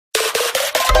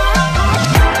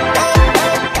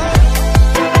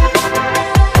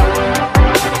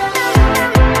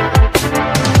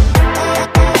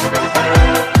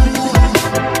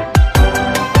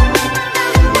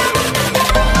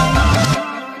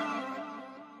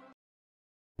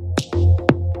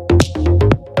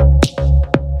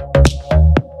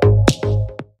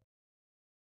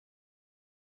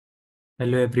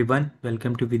Hello everyone,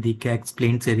 welcome to Vidhigya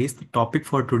Explained Series. The topic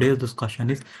for today's discussion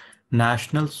is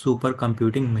National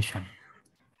Supercomputing Mission.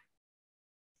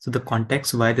 So the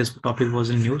context why this topic was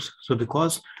in news. So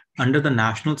because under the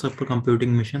National Supercomputing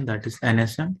Mission, that is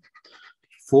NSM,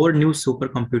 4 new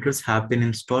supercomputers have been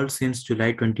installed since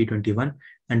July 2021,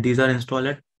 and these are installed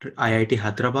at IIT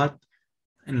Hyderabad,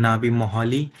 Nabi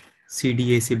Mohali,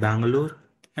 CDAC Bangalore,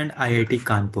 and IIT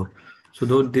Kanpur. So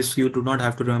though this you do not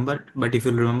have to remember, but if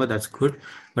you remember, that's good.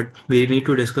 But we need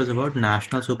to discuss about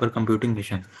National Supercomputing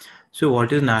Mission. So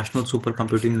what is National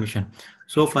Supercomputing Mission?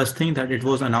 So first thing that it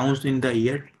was announced in the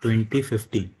year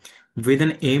 2015 with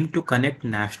an aim to connect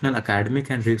national academic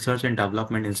and research and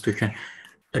development institution.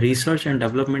 Research and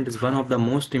development is one of the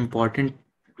most important,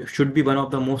 should be one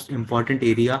of the most important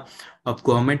area of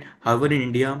government. However, in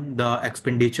India, the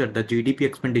expenditure, the GDP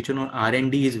expenditure on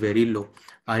R&D is very low.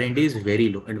 R&D is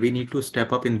very low, and we need to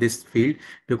step up in this field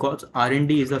because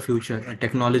R&D is the future and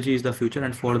technology is the future,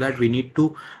 and for that we need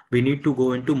to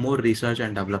go into more research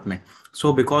and development.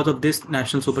 So because of this,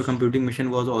 National Supercomputing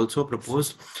Mission was also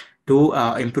proposed to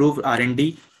improve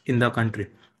R&D in the country.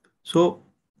 So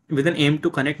with an aim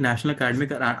to connect national academic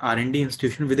and R&D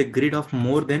institution with a grid of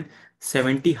more than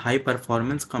 70 high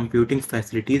performance computing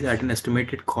facilities at an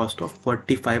estimated cost of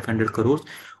 4,500 crores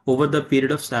over the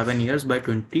period of 7 years by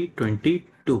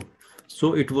 2022.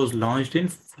 So it was launched in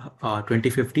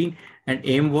 2015, and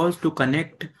aim was to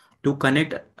connect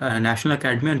national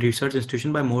academy and research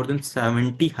institution by more than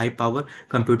 70 high power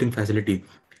computing facility.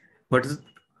 What is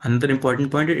another important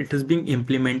point? It is being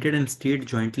implemented and steered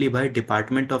jointly by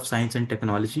Department of Science and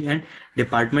Technology and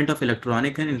Department of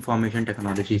Electronic and Information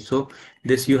Technology. So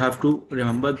this you have to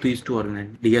remember, these two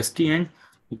organizations, DST and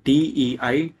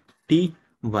DEITY.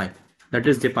 That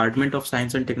is Department of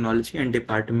Science and Technology and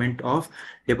Department of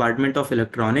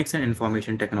Electronics and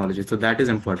Information Technology. So that is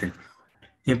important.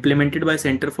 Implemented by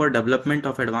Center for Development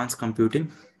of Advanced Computing,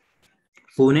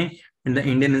 Pune, and the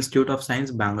Indian Institute of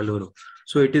Science, Bangalore.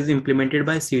 So it is implemented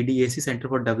by CDAC, Center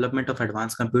for Development of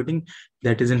Advanced Computing,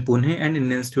 that is in Pune, and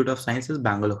Indian Institute of Sciences,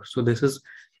 Bangalore. So this is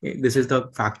the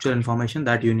factual information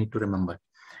that you need to remember.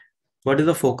 What is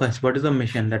the focus? What is the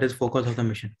mission? That is focus of the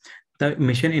mission. The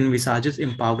mission envisages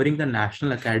empowering the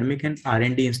national academic and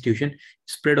R&D institution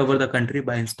spread over the country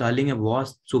by installing a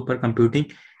vast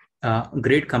supercomputing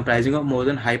grid comprising of more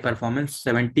than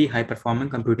 70 high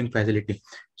performance computing facility.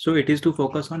 So it is to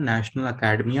focus on national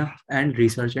academia and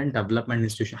research and development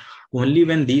institution. Only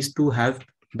when these two have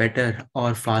better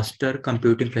or faster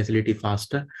computing facility,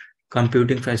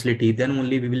 then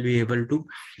only we will be able to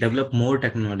develop more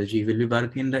technology. We will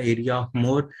work in the area of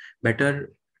more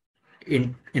better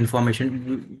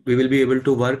information. We will be able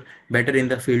to work better in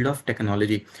the field of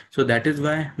technology. So that is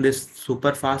why this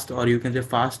super fast, or you can say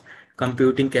fast,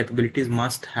 computing capabilities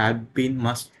must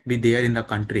be there in the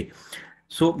country.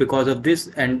 So because of this,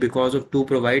 and because of to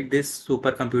provide this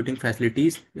supercomputing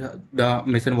facilities, the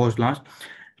mission was launched.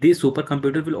 These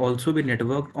supercomputers will also be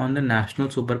networked on the national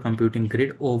supercomputing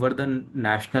grid over the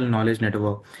National Knowledge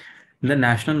Network. The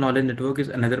National Knowledge Network is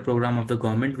another program of the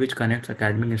government which connects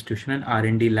academic institutions and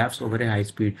R&D labs over a high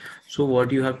speed. So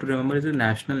what you have to remember is the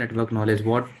National Network Knowledge.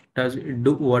 What does it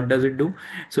do?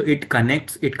 So it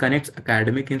connects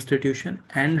academic institution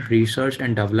and research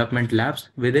and development labs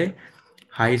with a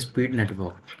high speed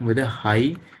network.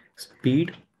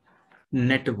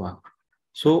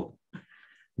 So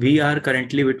we are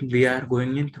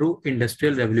going in through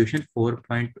Industrial Revolution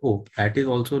 4.0. That is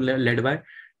also led by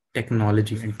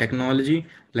technology, and technology,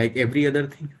 like every other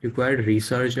thing, required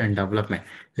research and development.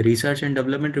 Research and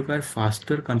development require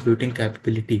faster computing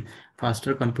capability,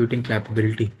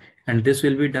 and this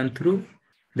will be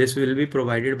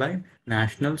provided by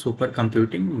National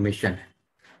Supercomputing Mission.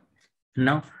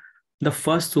 Now, the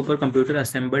first supercomputer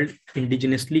assembled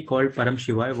indigenously called Param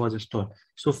Shivaya was installed.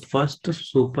 So first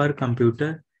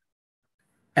supercomputer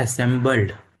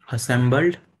assembled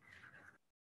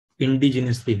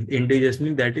indigenously,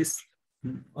 that is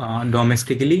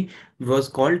domestically, was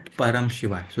called Param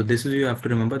Shivaya. So this is, you have to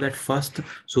remember that first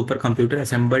supercomputer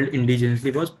assembled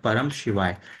indigenously was Param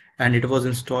Shivaya, and it was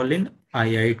installed in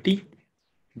IIT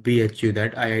BHU,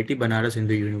 that IIT Banaras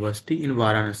Hindu University in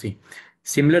Varanasi.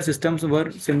 Similar system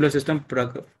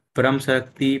Param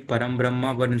Shakti, Param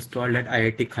Brahma were installed at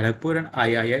IIT Kharagpur and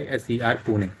IISER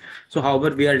Pune. So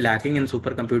however, we are lacking in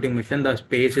supercomputing mission. The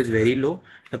space is very low.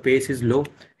 The pace is low,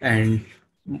 and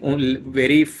only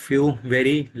very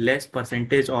less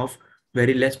percentage of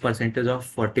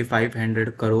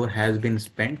 4,500 crore has been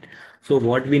spent. So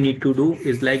what we need to do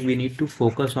is like we need to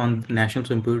focus on national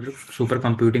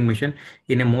supercomputing mission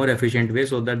in a more efficient way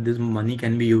so that this money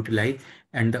can be utilized,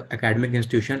 and the academic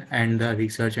institution and the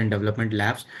research and development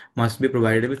labs must be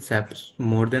provided with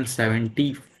more than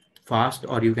 70 fast,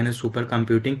 or you can say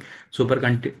supercomputing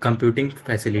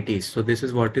facilities. So this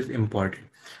is what is important.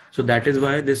 So that is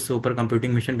why this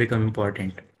supercomputing mission become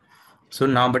important. So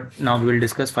now we will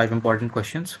discuss 5 important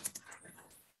questions.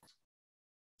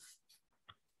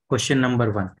 Question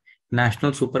number 1.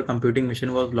 National Supercomputing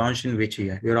Mission was launched in which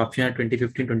year? Your option are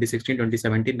 2015, 2016,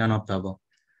 2017, none of the above.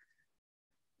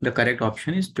 The correct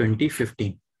option is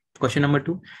 2015. Question number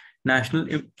 2. National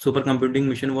Supercomputing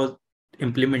Mission was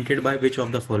implemented by which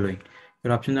of the following?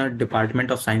 Your options are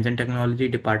Department of Science and Technology,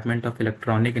 Department of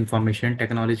Electronic Information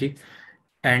Technology,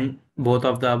 and both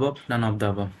of the above, none of the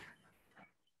above.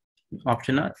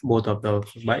 Option are both of the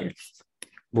above, by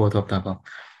both of the above.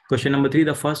 Question number 3.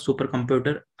 The first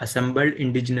supercomputer assembled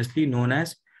indigenously known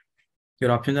as?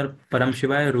 Your options are Param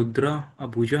Shivaya, Rudra,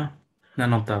 Abuja,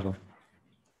 none of the above.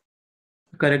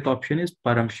 The correct option is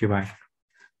Param Shivaya.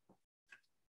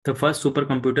 The first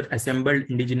supercomputer assembled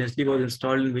indigenously was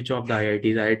installed in which of the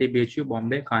IITs? IIT BHU,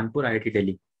 Bombay, Kanpur, IIT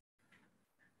Delhi.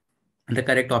 And the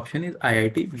correct option is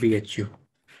IIT BHU.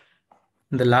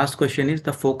 The last question is,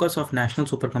 the focus of National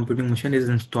Supercomputing Mission is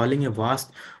installing a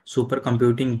vast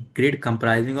supercomputing grid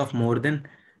comprising of more than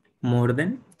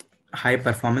high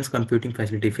performance computing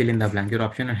facility. Fill in the blank. Your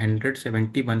option are 100,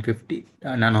 70, 150,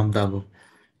 none of the above.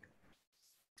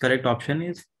 Correct option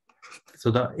is,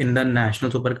 so in the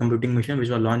National Supercomputing Mission, which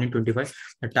was launched in 25,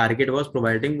 the target was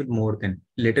providing with more than.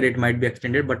 Later it might be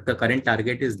extended, but the current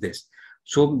target is this.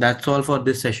 So that's all for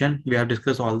this session. We have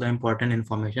discussed all the important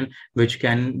information which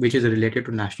is related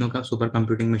to National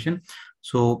Supercomputing Mission.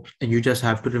 So you just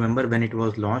have to remember when it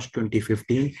was launched,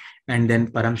 2015, and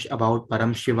then about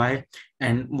Param Shivai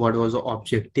and what was the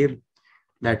objective,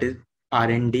 that is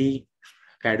R&D,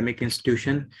 academic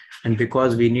institution, and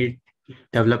because we need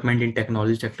development in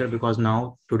technology sector, because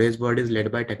now today's world is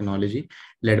led by technology,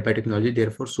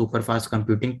 therefore super fast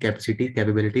computing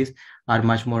capabilities are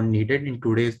much more needed in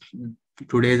today's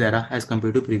era as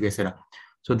compared to previous era.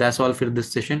 So that's all for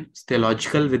this session. Stay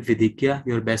logical with Vidhigya,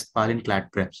 your best pal in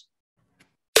CLAT Preps.